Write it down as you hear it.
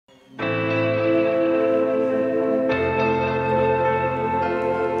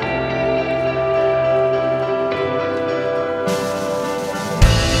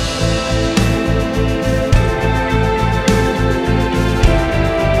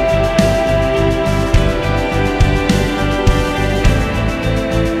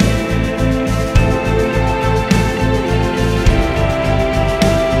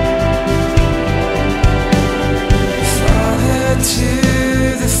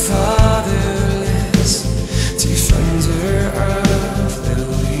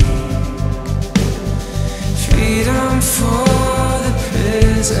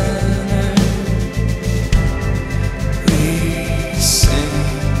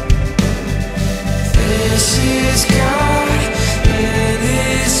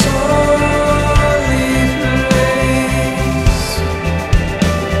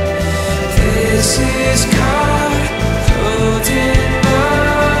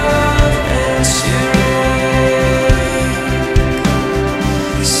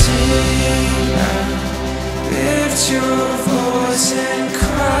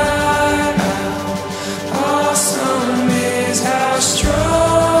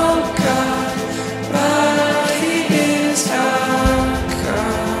strong God, mighty is our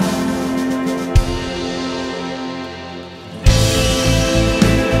God.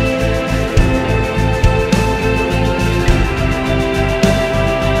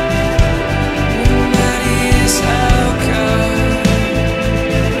 Mighty is our God.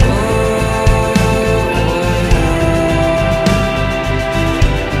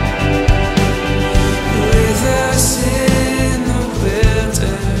 With us in the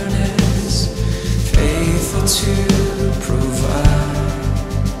wilderness, faithful to provide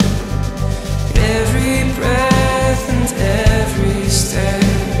every breath and every step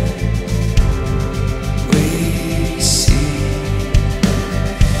we see.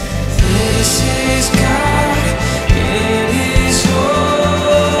 This is God in His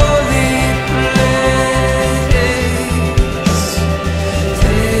holy place.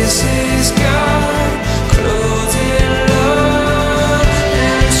 This is God clothed in love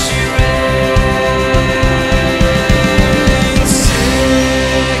and strength.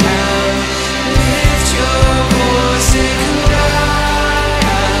 Sing out, lift your voice and cry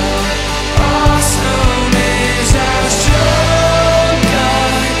out. Awesome is our strong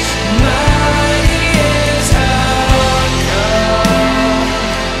God, mighty is our God.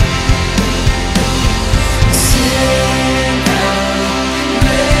 Sing out,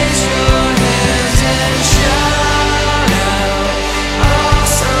 raise your hands and shout out.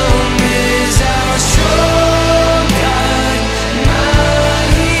 Awesome is our strong God,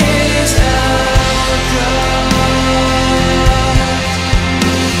 mighty is our God.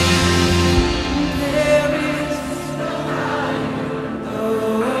 There is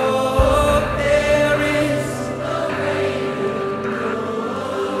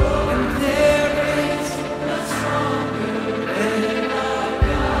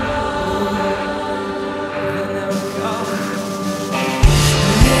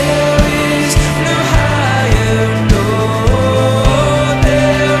no higher, no,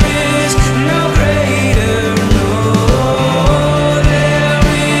 there is no greater, no, there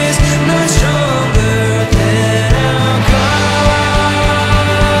is no stronger than our God.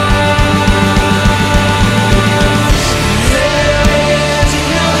 There is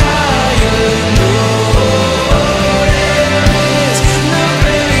no higher, no, there is no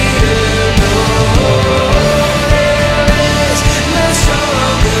greater, no, there is no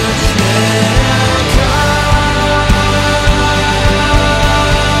stronger than our God.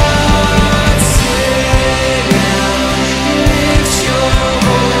 Sing out, lift your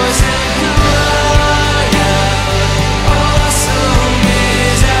voice and cry out. Awesome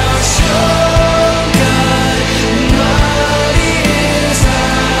is our strong God, mighty is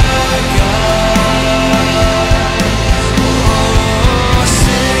our God. Oh,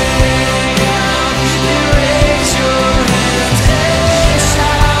 sing out, raise your hands and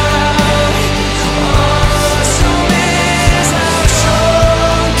shout. Awesome is our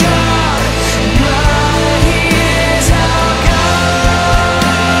strong God, mighty is our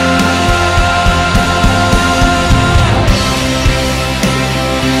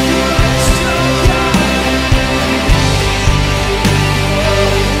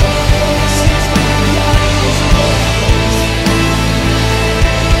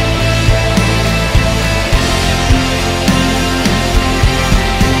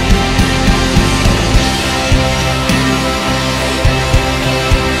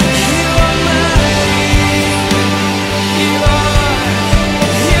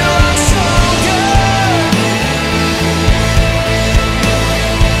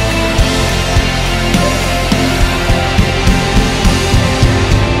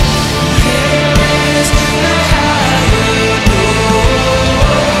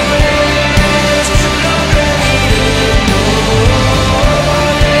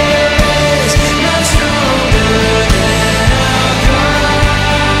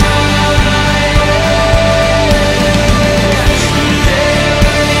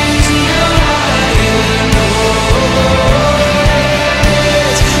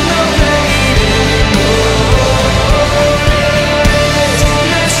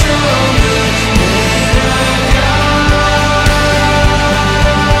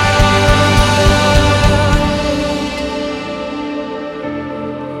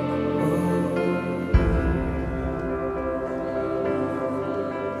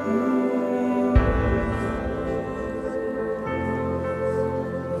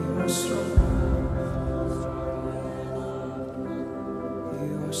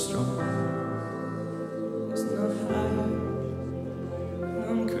You are strong.